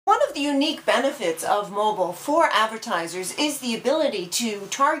of the unique benefits of mobile for advertisers is the ability to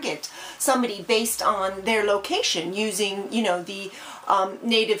target somebody based on their location using, the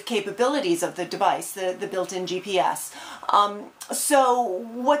native capabilities of the device, the built-in GPS. So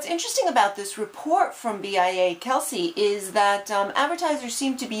what's interesting about this report from BIA Kelsey is that advertisers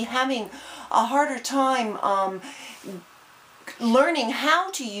seem to be having a harder time learning how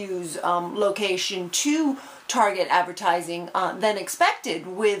to use location to target advertising than expected,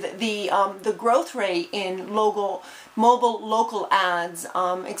 with the growth rate in mobile local ads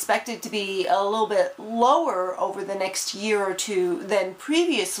expected to be a little bit lower over the next year or two than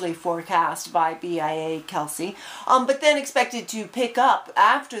previously forecast by BIA Kelsey, but then expected to pick up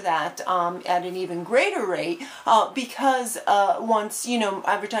after that at an even greater rate because once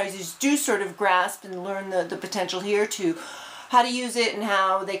advertisers do sort of grasp and learn the potential here to how to use it and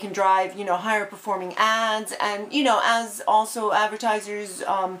how they can drive, higher performing ads, and, as also advertisers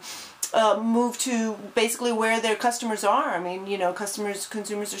move to basically where their customers are. I mean,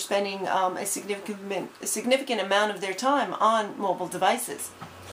 consumers are spending a significant amount of their time on mobile devices.